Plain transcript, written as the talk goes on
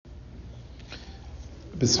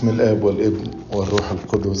بسم الآب والابن والروح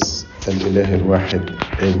القدس الإله الواحد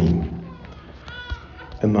آمين.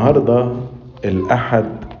 النهاردة الأحد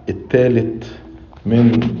الثالث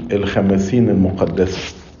من الخمسين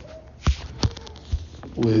المقدسة،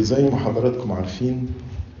 وزي ما حضراتكم عارفين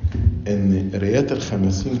إن قرايات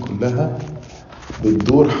الخمسين كلها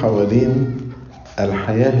بتدور حوالين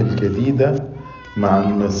الحياة الجديدة مع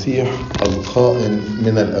المسيح القائم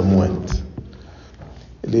من الأموات،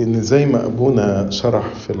 لأن زي ما أبونا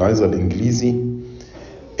شرح في العظة الإنجليزي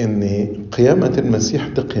إن قيامة المسيح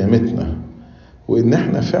دي قيامتنا، وإن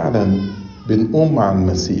إحنا فعلا بنقوم مع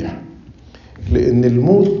المسيح، لأن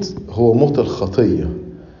الموت هو موت الخطية.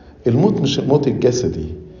 الموت مش الموت الجسدي،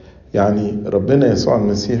 يعني ربنا يسوع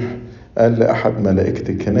المسيح قال لأحد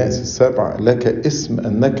ملائكة الكنائس السبع: لك اسم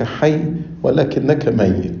أنك حي ولكنك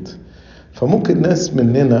ميت. فممكن ناس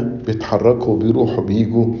مننا بيتحركوا بيروحوا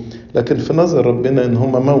بيجوا، لكن في نظر ربنا ان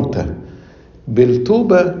هم موتى.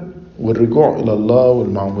 بالتوبة والرجوع الى الله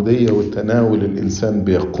والمعمودية والتناول الانسان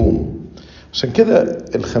بيقوم. عشان كده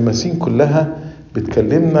الخمسين كلها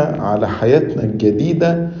بتكلمنا على حياتنا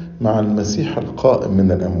الجديدة مع المسيح القائم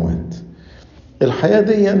من الاموات. الحياة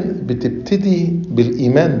دي بتبتدي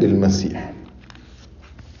بالايمان بالمسيح.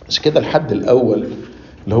 عشان كده الحد الاول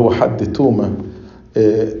اللي هو حد توما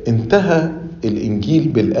انتهى الإنجيل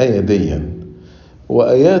بالآية دي: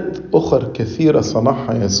 وآيات أخر كثيرة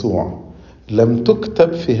صنعها يسوع لم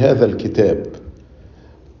تكتب في هذا الكتاب،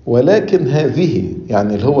 ولكن هذه،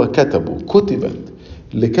 يعني اللي هو كتبه، كتبت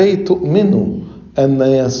لكي تؤمنوا أن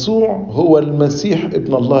يسوع هو المسيح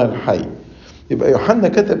ابن الله الحي. يبقى يوحنا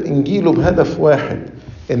كتب إنجيله بهدف واحد،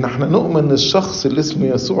 إن احنا نؤمن الشخص اللي اسمه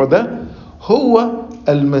يسوع ده هو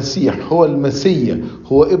المسيح، هو المسيا،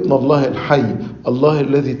 هو ابن الله الحي، الله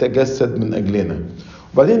الذي تجسد من أجلنا.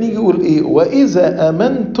 وبعدين يجي يقول إيه؟ وإذا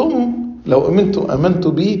آمنتم، لو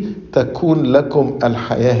آمنتوا بي تكون لكم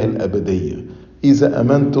الحياة الأبدية. إذا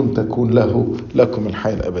آمنتم تكون لكم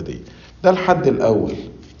الحياة الأبدية. ده الحد الأول.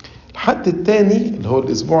 الحد الثاني اللي هو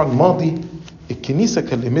الأسبوع الماضي الكنيسة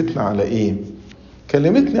كلمتنا على إيه؟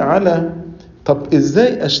 كلمتني على طب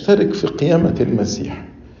إزاي أشترك في قيامة المسيح؟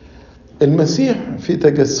 المسيح في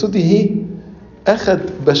تجسده أخذ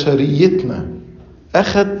بشريتنا،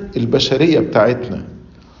 أخذ البشرية بتاعتنا.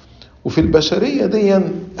 وفي البشرية دي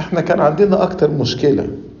احنا كان عندنا أكتر مشكلة.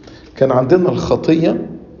 كان عندنا الخطية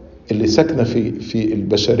اللي ساكنة في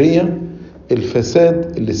البشرية،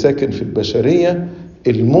 الفساد اللي ساكن في البشرية،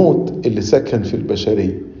 الموت اللي ساكن في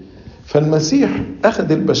البشرية. فالمسيح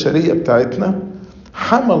أخذ البشرية بتاعتنا،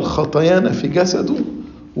 حمل خطايانا في جسده،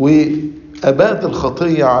 وأباد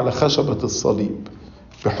الخطية على خشبة الصليب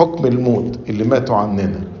بحكم الموت اللي ماتوا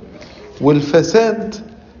عننا. والفساد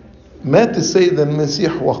مات السيد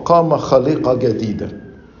المسيح وقام خليقة جديدة.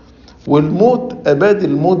 والموت أباد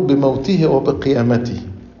الموت بموته وبقيامته.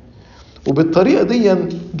 وبالطريقة دي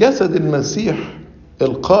جسد المسيح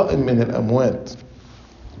القائم من الأموات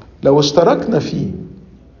لو اشتركنا فيه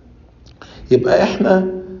يبقى احنا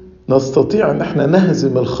نستطيع ان احنا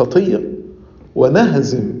نهزم الخطية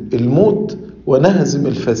ونهزم الموت ونهزم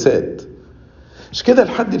الفساد. مش كده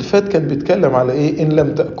الحد اللي فات كان بيتكلم على ايه؟ ان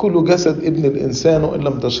لم تأكلوا جسد ابن الانسان وان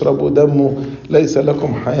لم تشربوا دمه ليس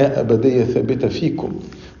لكم حياة ابدية ثابتة فيكم.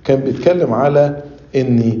 كان بيتكلم على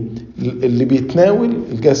ان اللي بيتناول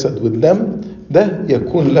الجسد والدم ده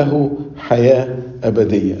يكون له حياة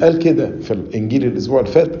ابدية. قال كده في الانجيل الاسبوع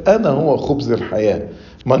اللي فات: انا هو خبز الحياة،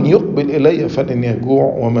 من يقبل الي فلن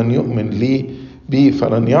يجوع ومن يؤمن لي بي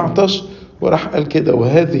فلن يعطش. وراح قال كده: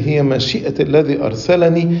 وهذه هي مشيئة الذي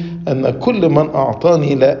أرسلني أن كل من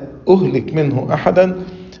أعطاني لا أهلك منه أحدا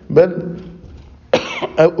بل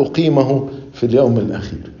أقيمه في اليوم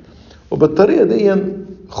الأخير. وبالطريقة دي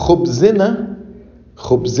خبزنا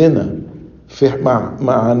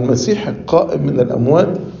مع المسيح القائم من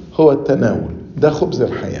الأموات هو التناول. ده خبز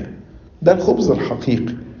الحياة، ده الخبز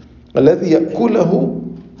الحقيقي الذي يأكله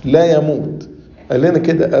لا يموت. قال لنا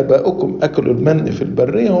كده: آباؤكم أكلوا المن في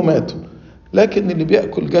البرية وماتوا، لكن اللي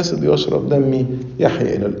بيأكل جسدي ويشرب دمي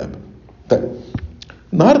يحيا إلى الأبد. طيب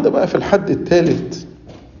النهاردة بقى في الحد الثالث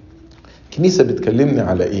الكنيسة بتكلمني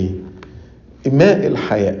على إيه؟ ماء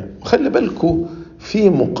الحياة. وخلي بالكم في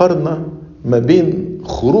مقارنة ما بين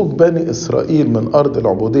خروج بني إسرائيل من أرض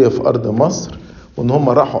العبودية في أرض مصر وإن هم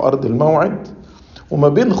راحوا أرض الموعد، وما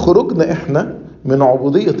بين خروجنا إحنا من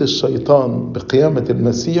عبودية الشيطان بقيامة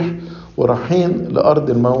المسيح ورايحين لأرض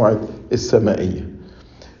الموعد السمائية.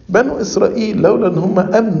 بنو إسرائيل لولا أن هم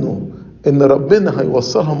أمنوا أن ربنا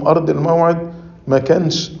هيوصلهم أرض الموعد ما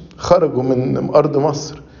كانش خرجوا من أرض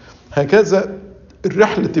مصر. هكذا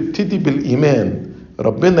الرحلة تبتدي بالإيمان.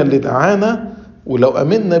 ربنا اللي دعانا ولو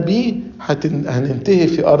أمنا بيه هننتهي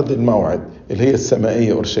في أرض الموعد اللي هي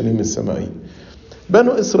السمائية، أورشليم السمائية.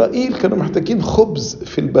 بنو إسرائيل كانوا محتاجين خبز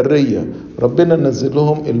في البرية، ربنا نزل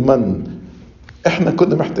لهم المن. احنا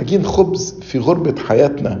كنا محتاجين خبز في غربة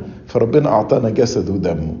حياتنا، فربنا أعطانا جسد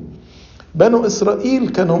ودمه. بنو إسرائيل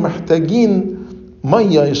كانوا محتاجين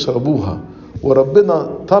مية يشربوها، وربنا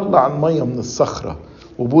طلع المية من الصخرة.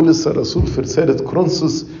 وبولس الرسول في رسالة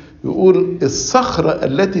كورنثوس يقول الصخرة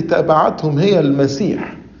التي تبعتهم هي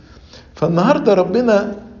المسيح. فالنهاردة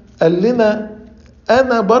ربنا قال لنا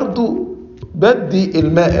أنا برضو بدي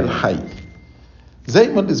الماء الحي، زي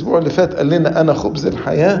ما الأسبوع اللي فات قال لنا أنا خبز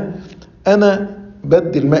الحياة، أنا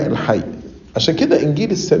بدي الماء الحي. عشان كده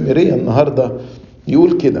إنجيل السامرية النهاردة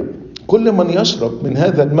يقول كده: كل من يشرب من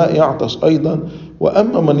هذا الماء يعطش أيضا،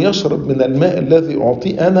 وأما من يشرب من الماء الذي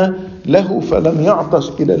أعطيه أنا له فلن يعطش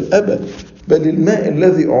إلى الأبد، بل الماء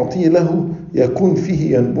الذي أعطيه له يكون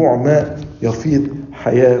فيه ينبوع ماء يفيض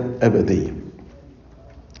حياة أبدية.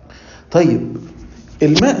 طيب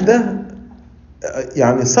الماء ده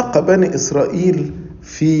يعني سقى بني إسرائيل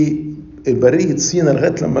في برية سيناء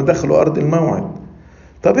لغاية لما دخلوا أرض الموعد.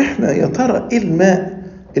 طب احنا يا ترى ايه الماء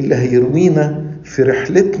اللي هيروينا في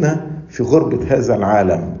رحلتنا في غربة هذا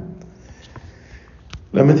العالم؟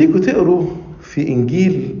 لما تيجوا تقروا في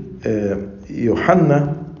إنجيل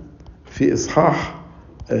يوحنا في إصحاح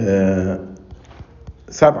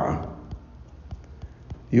 7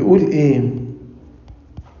 يقول إيه؟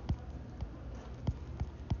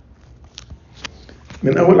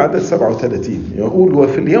 من أول عدد 37 يقول: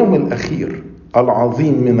 وفي اليوم الأخير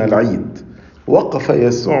العظيم من العيد وقف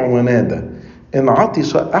يسوع ونادى: إن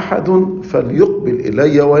عطش أحد فليقبل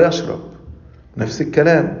إلي ويشرب. نفس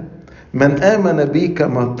الكلام: من آمن بي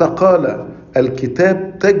كما قال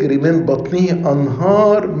الكتاب تجري من بطنه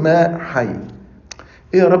أنهار ماء حي.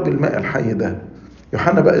 إيه يا رب الماء الحي ده؟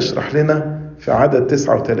 يوحنا بقى اشرح لنا في عدد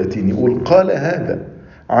 39 يقول: قال هذا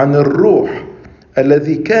عن الروح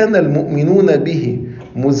الذي كان المؤمنون به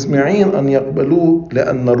مزمعين أن يقبلوه،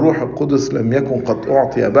 لأن الروح القدس لم يكن قد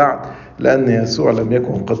أعطي بعد، لأن يسوع لم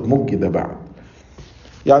يكن قد مجد بعد.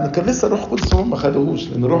 يعني كان لسه الروح القدس هم ما خدوهوش،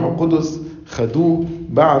 لأن الروح القدس خدوه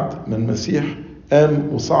بعد ما المسيح قام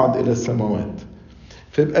وصعد إلى السماوات.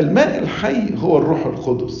 فيبقى الماء الحي هو الروح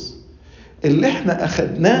القدس اللي احنا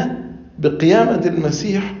أخدناه بقيامة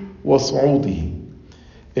المسيح وصعوده.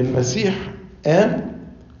 المسيح قام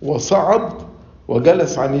وصعد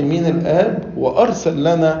وجلس عن يمين الآب وأرسل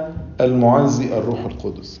لنا المعزي الروح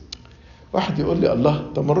القدس. واحد يقول لي: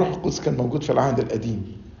 الله، طب ما الروح القدس كان موجود في العهد القديم،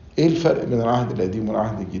 ايه الفرق بين العهد القديم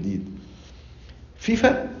والعهد الجديد؟ في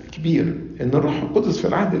فرق كبير، ان الروح القدس في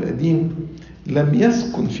العهد القديم لم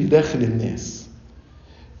يسكن في داخل الناس،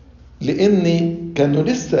 لان كانوا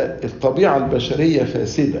لسه الطبيعة البشرية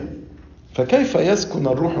فاسدة، فكيف يسكن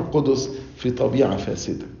الروح القدس في طبيعة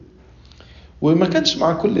فاسدة؟ وما كانش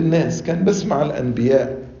مع كل الناس، كان بس مع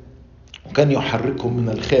الأنبياء، وكان يحركهم من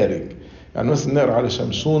الخارج. يعني مثلا نقرأ على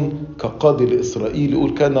شمشون كقاضي لإسرائيل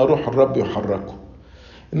يقول: كان روح الرب يحركه.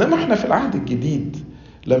 إنما احنا في العهد الجديد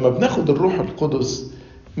لما بناخد الروح القدس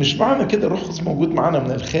مش معنى كده الروح القدس موجود معنا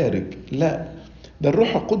من الخارج، لا، ده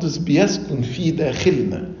الروح القدس بيسكن في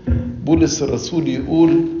داخلنا. بولس الرسول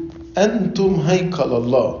يقول: أنتم هيكل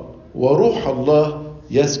الله وروح الله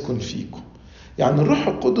يسكن فيكم. يعني الروح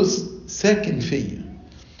القدس ساكن فيا،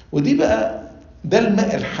 ودي بقى ده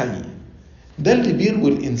الماء الحي، ده اللي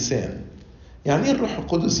بيروي الإنسان. يعني ايه الروح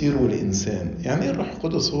القدس يروي الإنسان؟ يعني ايه الروح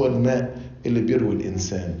القدس هو الماء اللي بيروي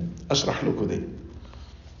الإنسان؟ أشرح لكم ده.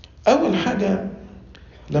 أول حاجة،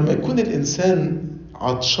 لما يكون الإنسان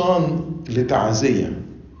عطشان لتعزية،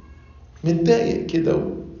 متضايق كده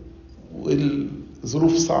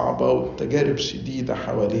والظروف صعبة والتجارب شديدة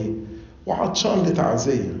حواليه وعطشان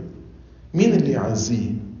لتعزية، مين اللي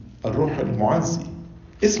يعزيه؟ الروح المعزي،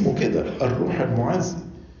 اسمه كده الروح المعزي.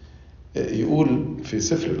 يقول في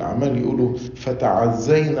سفر الأعمال يقولوا: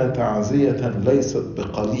 فتعزينا تعزية ليست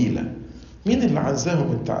بقليلة. مين اللي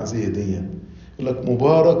عزاهم التعزية دي؟ يقول لك: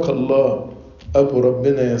 مبارك الله أبو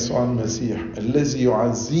ربنا يسوع المسيح الذي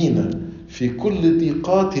يعزينا في كل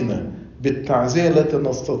ضيقاتنا بالتعزية التي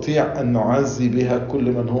نستطيع أن نعزي بها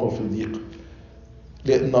كل من هو في ضيق.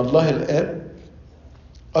 لأن الله الآب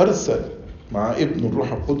أرسل مع ابن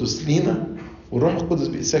الروح القدس لينا، والروح القدس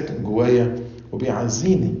بيساكن جوايا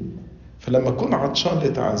وبيعزيني. فلما أكون عطشان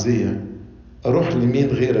لتعزية أروح لمين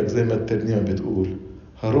غيرك؟ زي ما الترنيمة بتقول: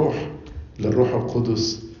 هروح للروح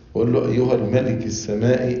القدس وأقول له: أيها الملك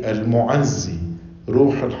السمائي المعزي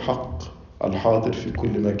روح الحق الحاضر في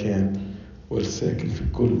كل مكان والساكن في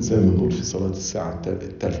الكل، زي ما نقول في صلاة الساعة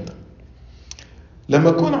الثالثة. لما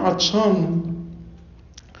أكون عطشان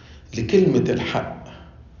لكلمة الحق،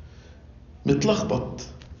 متلخبط،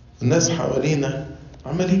 الناس حوالينا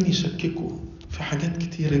عمالين يشككوا في حاجات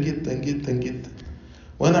كتيرة جدا جدا جدا،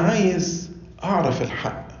 وانا عايز اعرف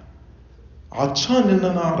الحق، عطشان ان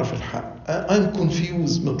انا اعرف الحق. I'm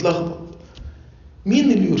confused، متلخبط.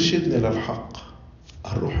 مين اللي يرشدني للحق؟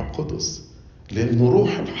 الروح القدس، لانه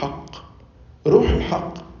روح الحق، روح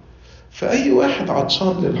الحق. فاي واحد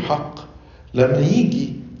عطشان للحق لما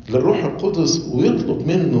يجي للروح القدس ويطلب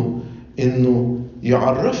منه انه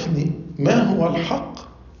يعرفني ما هو الحق،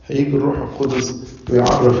 هيجي الروح القدس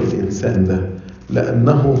ويعرف الانسان ده،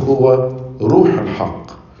 لانه هو روح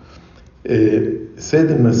الحق.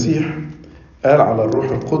 سيد المسيح قال على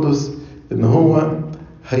الروح القدس ان هو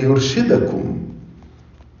هيرشدكم،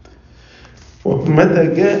 ومتى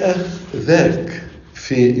جاء ذاك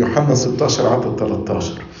في يوحنا 16 عدد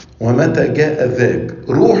 13، ومتى جاء ذاك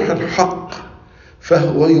روح الحق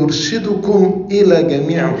فهو يرشدكم إلى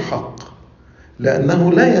جميع الحق،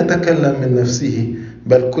 لأنه لا يتكلم من نفسه،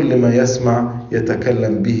 بل كل ما يسمع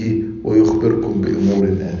يتكلم به ويخبركم بأمور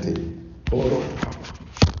آتية. هو روح الحق.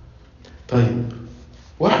 طيب،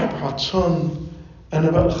 واحد عطشان، أنا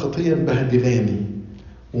بقى الخطية مبهدلاني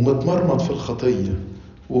ومتمرمط في الخطية،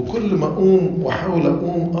 وكل ما أقوم وحاول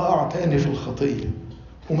أقوم أقع تاني في الخطية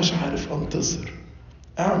ومش عارف أنتصر.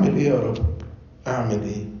 أعمل إيه يا رب؟ أعمل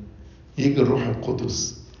إيه؟ يجي الروح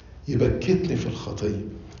القدس يبكتني في الخطية،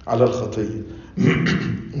 على الخطية.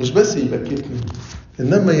 مش بس يبكتني،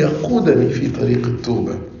 إنما يقودني في طريق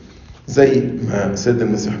التوبة، زي ما سيد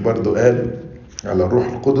المسيح برضو قال على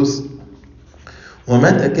الروح القدس: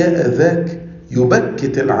 ومتى جاء ذاك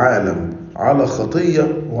يبكت العالم على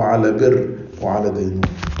خطية وعلى بر وعلى دينونة.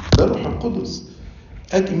 ده روح القدس.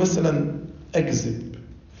 أجي مثلا أكذب،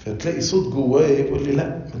 فتلاقي صوت جوايا يقول لي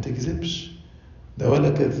لا ما تكذبش، ده ولا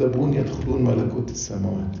كذابون يدخلون ملكوت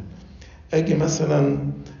السماوات. أجي مثلا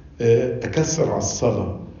أكسر على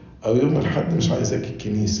الصلاة، أو يوم الحد مش عايز أجي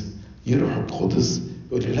الكنيسة، يروح القدس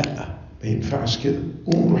يقول لي لا ما ينفعش كده،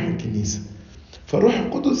 قوم روح الكنيسة. فروح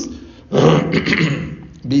القدس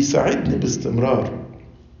بيساعدني باستمرار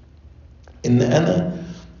إن أنا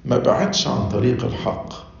ما بعدش عن طريق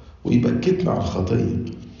الحق، ويبكتني على الخطية.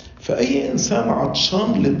 فأي إنسان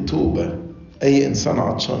عطشان للتوبة، أي إنسان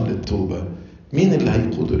عطشان للتوبة، مين اللي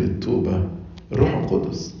هيقوده للتوبة؟ الروح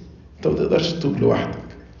القدس. أنت ما تقدرش تتوب لوحدك.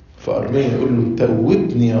 فأرميا يقول له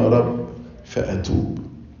توبني يا رب فأتوب.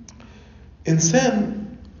 إنسان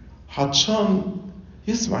عطشان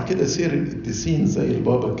يسمع كده سير القديسين زي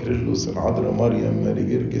البابا كيرلس، العذراء مريم، ماري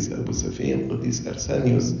جرجس، أبو سفين، قديس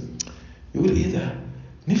أرسانيوس، يقول إيه ده؟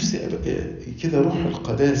 نفسي كده روح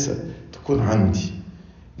القداسة تكون عندي،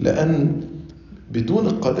 لأن بدون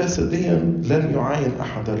القداسة دي لن يعاين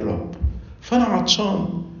أحد الرب. فأنا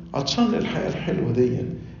عطشان للحياة الحلوة دي،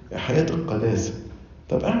 حياة القداسة.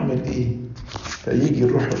 طب أعمل إيه؟ فيجي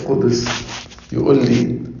الروح القدس يقول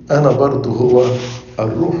لي أنا برضو هو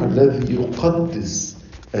الروح الذي يقدس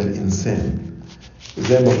الإنسان.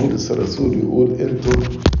 زي ما بولس الرسول يقول أنتم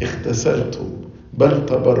اغتسلتم بل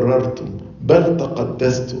تبررتم بل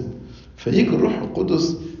تقدستم. فيجي الروح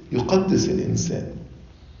القدس يقدس الإنسان.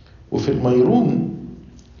 وفي الميرون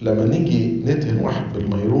لما نيجي ندهن واحد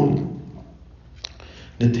بالميرون،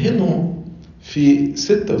 ندهنه في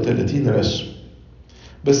 36 رشم.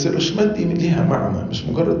 بس الرشمات دي ليها معنى، مش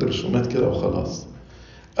مجرد رشومات كده وخلاص.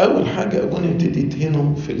 أول حاجة أبونا يبتدي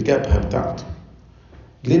يدهنه في الجبهة بتاعته.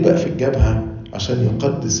 ليه بقى في الجبهة؟ عشان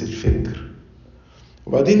يقدس الفكر.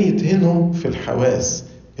 وبعدين يدهنه في الحواس،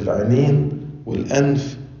 العينين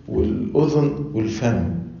والأنف والأذن والفم.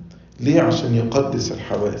 ليه؟ عشان يقدس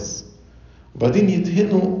الحواس. وبعدين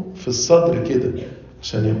يدهنه في الصدر كده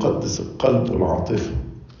عشان يقدس القلب والعاطفة.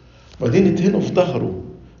 وبعدين يدهنه في ظهره،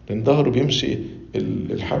 لأن ظهره بيمشي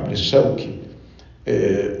الحبل الشوكي،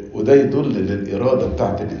 وده يدل للإرادة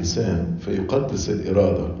بتاعت الإنسان فيقدس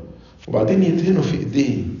الإرادة. وبعدين يدهنه في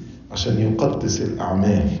إيديه عشان يقدس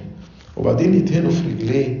الأعمال. وبعدين يدهنه في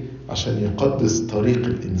رجليه عشان يقدس طريق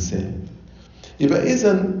الإنسان. يبقى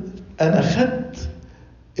إذن أنا خدت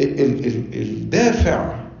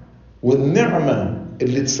الدافع والنعمة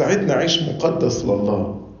اللي تساعدني أعيش مقدس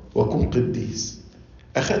لله وأكون قديس.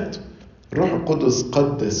 أخدت الروح القدس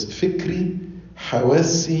قدس فكري،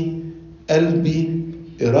 حواسي، قلبي،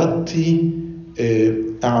 إرادتي،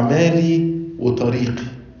 أعمالي وطريقي.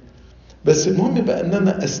 بس المهم بقى أن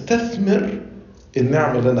أنا أستثمر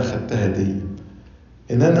النعمة اللي أنا خدتها دي،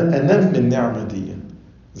 أن أنا أنمي النعمة دي.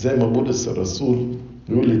 زي ما بولس الرسول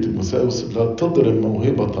يقول لتيموثاوس لا تضرب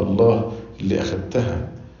موهبة الله اللي أخدتها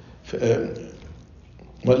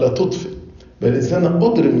ولا تطفئ، بل إذا أنا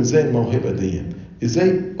أضرب إزاي الموهبة دي،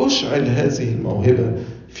 إزاي أشعل هذه الموهبة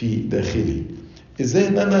في داخلي، إزاي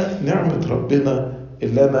أن أنا نعمة ربنا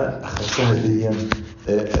اللي أنا أخذتها دي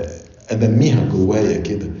أنميها جوايا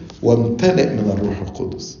كده وامتلئ من الروح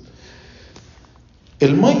القدس.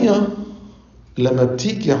 المية لما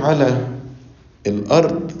بتيجي على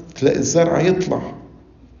الأرض تلاقي الزرع يطلع.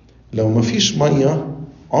 لو ما فيش مية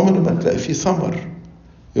عمر ما تلاقي فيه ثمر.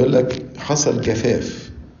 يقول لك حصل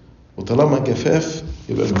جفاف، وطالما جفاف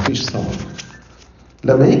يبقى ما فيش ثمر.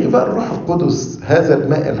 لما يجي بقى الروح القدس هذا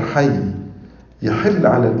الماء الحي يحل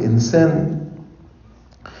على الإنسان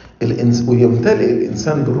ويمتلئ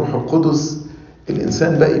الإنسان بالروح القدس،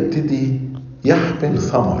 الإنسان بقى يبتدي يحمل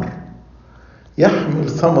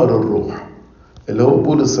ثمر الروح اللي هو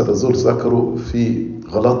بولس الرسول ذكره في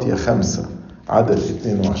غلاطيا 5 عدد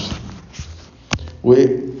 22.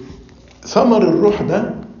 وثمر الروح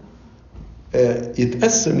ده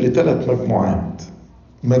يتقسم ل3 مجموعات.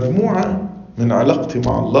 مجموعة من علاقتي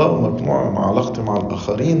مع الله، ومجموعة مع علاقتي مع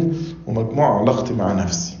الآخرين، ومجموعة علاقتي مع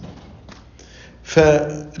نفسي.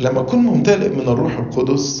 فلما أكون ممتلئ من الروح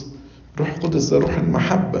القدس، الروح القدس ده روح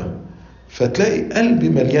المحبة، فتلاقي قلبي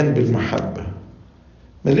مليان بالمحبة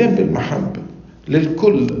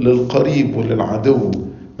للكل، للقريب وللعدو،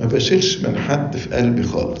 ما بشيلش من حد في قلبي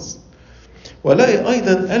خالص. ولاقي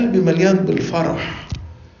أيضا قلبي مليان بالفرح.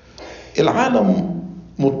 العالم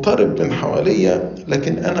مضطرب من حواليا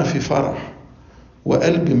لكن أنا في فرح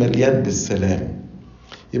وقلبي مليان بالسلام.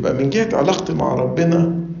 يبقى من جهة علاقتي مع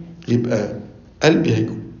ربنا يبقى قلبي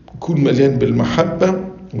هيكون مليان بالمحبة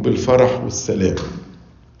وبالفرح والسلام.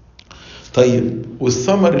 طيب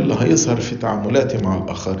والثمر اللي هيظهر في تعاملاتي مع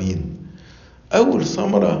الآخرين، أول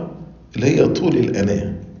ثمرة اللي هي طول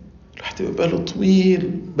الأناة. راح تبقى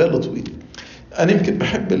باله طويل. أنا يمكن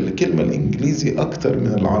بحب الكلمة الإنجليزي أكتر من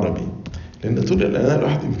العربي، لأن طول الأناة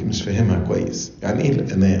الواحد يمكن مش فاهمها كويس. يعني إيه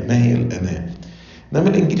الأناة؟ ما هي الأناة؟ إنما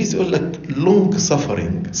الإنجليزي يقول لك long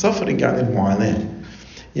suffering يعني المعاناة.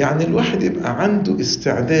 يعني الواحد يبقى عنده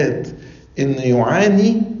استعداد إنه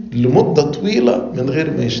يعاني لمدة طويلة من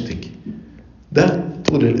غير ما يشتكي. ده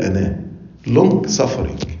طول الأناة، long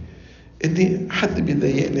suffering. إني حد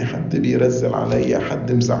بيضايقني، حد بيرزل عليا،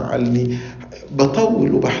 حد مزعلني،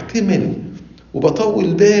 بطول وبحتمل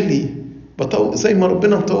وبطول بالي، زي ما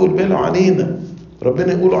ربنا مطول باله علينا.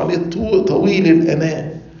 ربنا يقول عليه طويل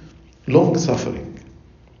الأناة، long suffering.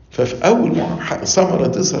 ففي أول ثمرة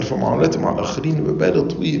تظهر في معاملاتي مع الآخرين يبقى باله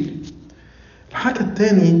طويل. الحاجة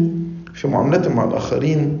التاني في معاملاتي مع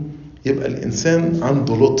الآخرين يبقى الإنسان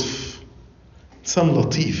عنده لطف، إنسان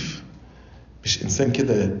لطيف، مش إنسان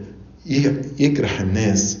كده يجرح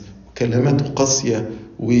الناس وكلماته قاسية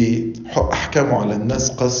وأحكامه على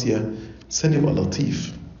الناس قاسية. إنسان يبقى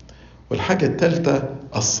لطيف. والحاجة الثالثة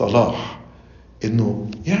الصلاح، إنه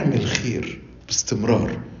يعمل خير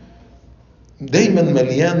باستمرار، دايما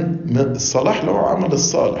مليان من الصلاح. لو عمل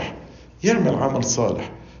الصالح يعمل عمل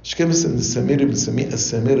صالح. مش كده مثل السامري بنسميه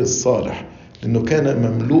السامري الصالح، لأنه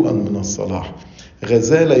كان مملوءا من الصلاح.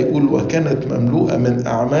 غزالة يقول وكانت مملوءة من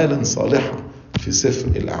أعمال صالحة في سفر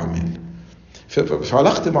الأعمال. في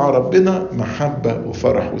علاقتي مع ربنا محبة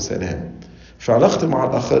وفرح وسلام. في علاقتي مع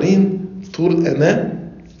الآخرين طول أناة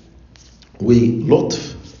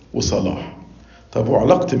ولطف وصلاح. طب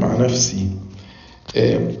وعلاقتي مع نفسي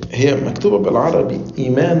هي مكتوبة بالعربي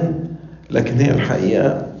إيمان، لكن هي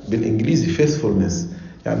الحقيقة بالإنجليزي faithfulness.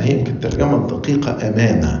 يعني هي يمكن ترجمة دقيقة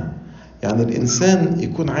أمانة. يعني الإنسان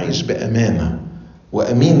يكون عايش بأمانة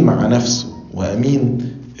وأمين مع نفسه، وأمين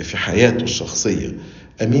في حياته الشخصية،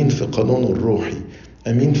 أمين في قانونه الروحي،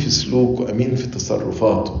 أمين في سلوكه، أمين في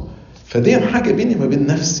تصرفاته. فدي حاجة بيني ما بين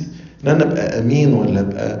نفسي، إن أنا أبقى أمين ولا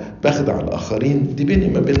أبقى بخدع الآخرين، دي بيني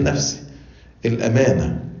ما بين نفسي،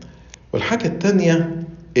 الأمانة. والحاجة التانية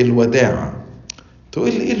الوداعة. تقول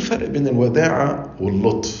لي إيه الفرق بين الوداعة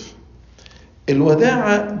واللطف؟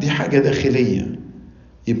 الوداعة دي حاجة داخلية،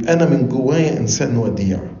 يبقى أنا من جوايا إنسان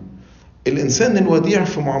وديع. الإنسان الوديع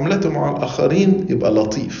في معاملته مع الآخرين يبقى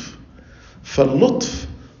لطيف. فاللطف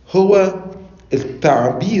هو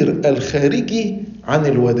التعبير الخارجي عن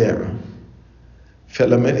الوداعة.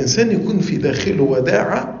 فلما الإنسان يكون في داخله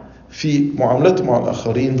وداعة في معاملته مع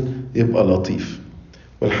الآخرين يبقى لطيف.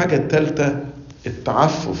 والحاجة الثالثة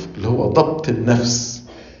التعفف، اللي هو ضبط النفس.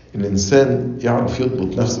 الإنسان يعرف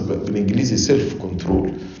يضبط نفسه، بالإنجليزي سيلف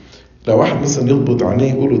كنترول. لو واحد مثلا يضبط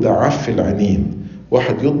عينيه يقولوا ده عف العينين،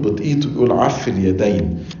 واحد يضبط ايده يقول عف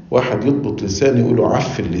اليدين، واحد يضبط لسانه يقولوا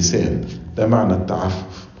عف اللسان. ده معنى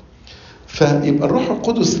التعفف. فيبقى الروح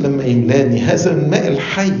القدس لما يملاني هذا الماء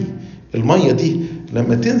الحي، المية دي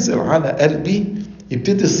لما تنزل على قلبي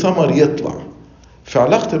يبتدي الثمر يطلع. في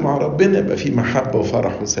علاقتي مع ربنا يبقى في محبة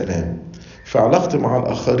وفرح وسلام. في علاقتي مع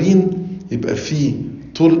الآخرين يبقى في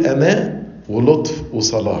طول أناة ولطف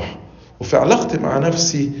وصلاح. وفي علاقتي مع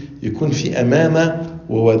نفسي يكون في أمانة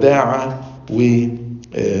ووداعة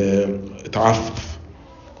وتعفف.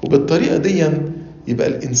 وبالطريقة دي يبقى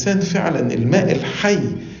الإنسان فعلا الماء الحي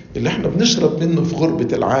اللي احنا بنشرب منه في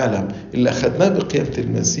غربة العالم اللي أخدناه بقيامة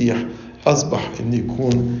المسيح أصبح أن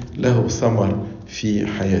يكون له ثمر في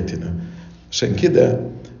حياتنا. عشان كده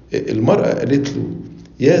المرأة قالت له: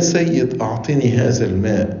 يا سيد أعطني هذا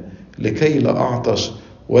الماء لكي لا أعطش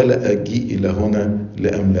ولا أجيء إلى هنا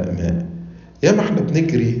لأملأ ماء. ياما احنا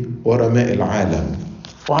بنجري ورا ماء العالم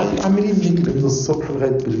وعمالين نجري من الصبح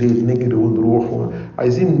لغاية بالليل، نجري ونروح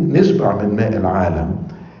وعايزين نشبع من ماء العالم.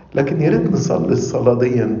 لكن يا ريت نصلي الصلاة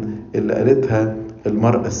دي اللي قالتها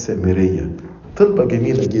المرأة السامرية، طلبة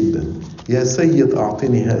جميلة جدا: يا سيد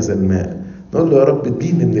أعطني هذا الماء. نقول له: يا رب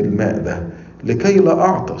اديني من الماء ده لكي لا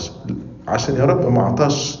أعطش، عشان يا رب ما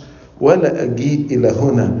أعطش ولا أجيء إلى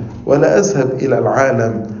هنا ولا أذهب إلى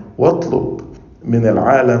العالم واطلب من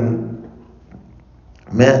العالم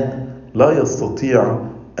ماء لا يستطيع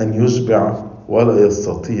أن يشبع ولا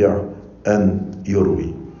يستطيع أن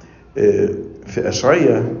يروي. في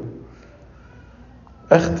أشعياء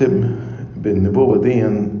أختم بالنبوة دي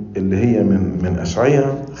اللي هي من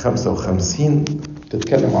أشعياء 55،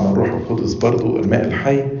 تتكلم عن الروح القدس برضو الماء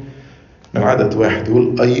الحي. من عدد 1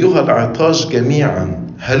 يقول: أيها العطاش جميعا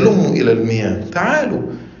هلموا إلى المياه. تعالوا،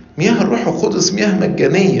 مياه الروح القدس مياه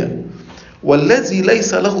مجانية. والذي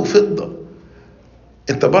ليس له فضة،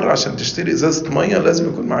 انت بره عشان تشتري ازازة مية لازم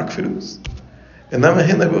يكون معاك فلوس، انما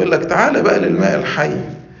هنا بيقول لك تعال بقى للماء الحي.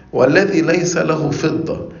 والذي ليس له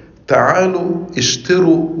فضة تعالوا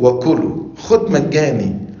اشتروا وكلوا، خد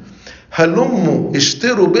مجاني. هلموا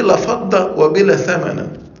اشتروا بلا فضة وبلا ثمن.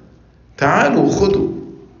 تعالوا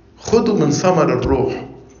خدوا من ثمر الروح،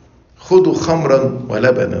 خدوا خمرا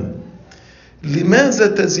ولبنا. لماذا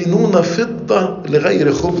تزنون فضة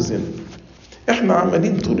لغير خبز؟ احنا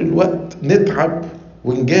عمالين طول الوقت نتعب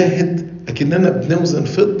ونجاهد اكننا بنوزن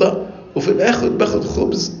فضة، وفي الاخر باخد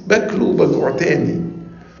خبز باكله وبجوع تاني.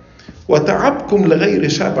 وتعبكم لغير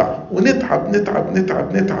شبع، ونتعب نتعب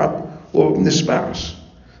نتعب نتعب ومبنشبعش.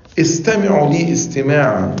 استمعوا لي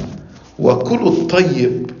استماعا وكلوا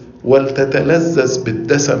الطيب ولتتلذذ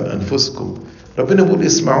بالدسم أنفسكم. ربنا بيقول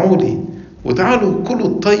اسمعوا لي وتعالوا كلوا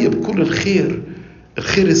الطيب، كل الخير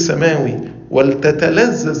السماوي،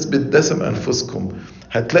 ولتتلذذ بالدسم أنفسكم.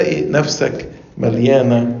 هتلاقي نفسك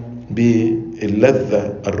مليانة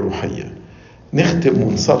باللذة الروحية. نختم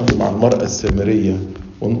ونصلي مع المرأة السامرية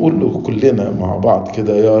ونقول له كلنا مع بعض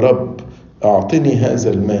كده: يا رب أعطني هذا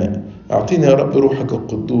الماء، أعطيني يا رب روحك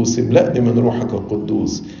القدوس، املأني من روحك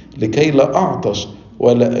القدوس لكي لا أعطش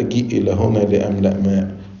ولا أجيء إلى هنا لأملأ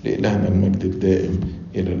ماء. لإلهنا المجد الدائم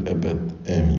إلى الأبد، آمين.